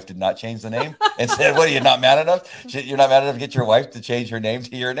their wife did not change the name and said, what, are you not mad enough? You're not mad enough to get your wife to change her name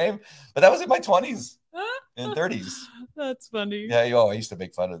to your name? But that was in my 20s and 30s. That's funny. Yeah, I used to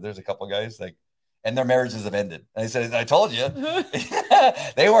make fun of. There's a couple of guys and their marriages have ended. And I said, I told you.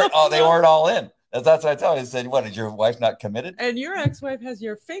 they weren't all in. That's what I tell you. I said, what, is your wife not committed? And your ex-wife has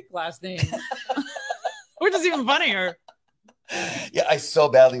your fake last name, which is even funnier. Yeah, I so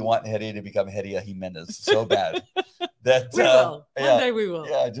badly want Hedia to become Hedia Jimenez. So bad. That we will. One day we will.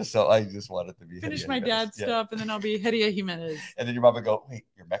 Yeah, I just want it to be finish Hedia my dad's stuff and then I'll be Hedia Jimenez. And then your mom would go, wait,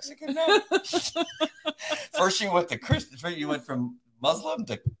 you're Mexican now? First you went to Christian, you went from Muslim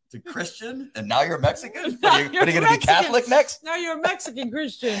to Christian, and now you're Mexican? Are you going to be Catholic next? Now you're a Mexican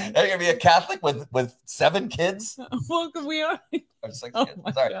Christian. Are you going to be a Catholic with 7 kids? Well, we are. Or 6 kids.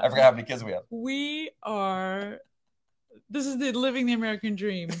 Sorry, God. I forgot how many kids we have. We are. This is living the American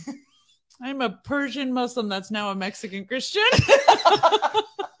dream. I'm a Persian Muslim that's now a Mexican Christian.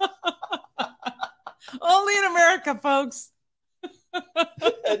 Only in America, folks.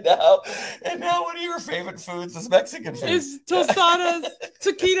 and now one of your favorite foods is Mexican food. It's tostadas,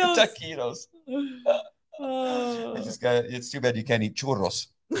 taquitos. It's too bad you can't eat churros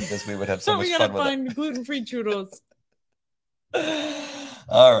because we would have so much fun with it. We gotta find gluten-free churros.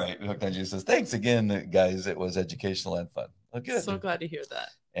 All right. Hooked on Jesus says, thanks again, guys. It was educational and fun. Well, good. So glad to hear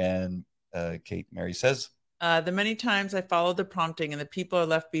that. And Kate Mary says, the many times I follow the prompting and the people are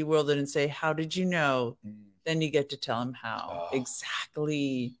left bewildered and say, how did you know? Then you get to tell them how.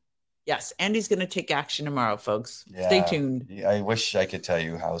 Exactly. Yes. Andy's going to take action tomorrow, folks. Yeah, stay tuned. I wish I could tell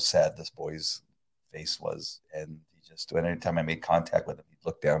you how sad this boy's face was. And anytime I made contact with him, he'd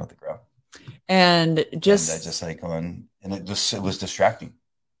look down at the ground. And I just like going, and it was distracting.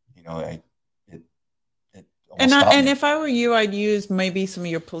 And if I were you, I'd use maybe some of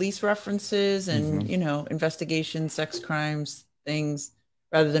your police references and, investigation, sex crimes, things,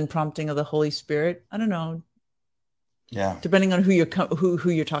 rather than prompting of the Holy Spirit. I don't know. Yeah. Depending on who you're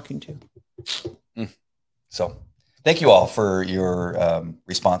talking to. So thank you all for your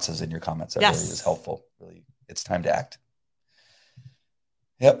responses and your comments. That really is helpful. Really, it's time to act.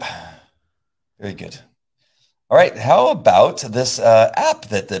 Yep. Very good. All right. How about this app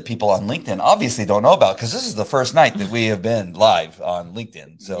that the people on LinkedIn obviously don't know about? Because this is the first night that we have been live on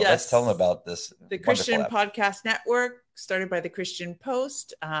LinkedIn. So let's tell them about this. The Christian Podcast Network, started by the Christian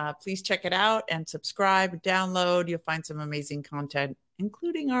Post. Please check it out and subscribe, download. You'll find some amazing content,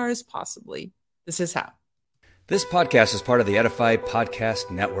 including ours, possibly. This is how. This podcast is part of the Edify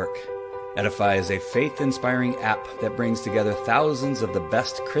Podcast Network. Edify is a faith-inspiring app that brings together thousands of the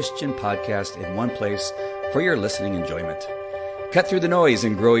best Christian podcasts in one place for your listening enjoyment. Cut through the noise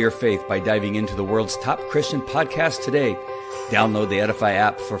and grow your faith by diving into the world's top Christian podcasts today. Download the Edify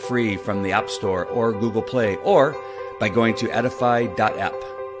app for free from the App Store or Google Play, or by going to edify.app.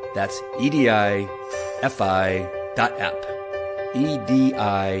 That's EDIFI.app.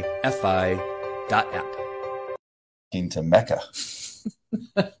 EDIFI.app. Into Mecca.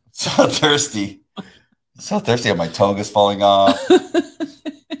 So thirsty. So thirsty. My tongue is falling off.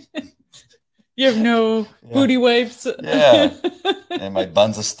 You have no booty wipes. Yeah. And my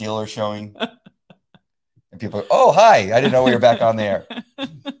buns of steel are showing. And people are, oh, hi. I didn't know we were back on the air.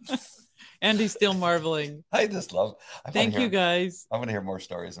 Andy's still marveling. I just love Thank you, guys. I want to hear more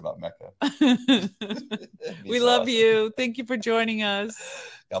stories about Mecca. We love you. Thank you for joining us.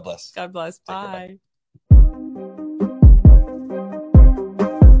 God bless. God bless. Bye.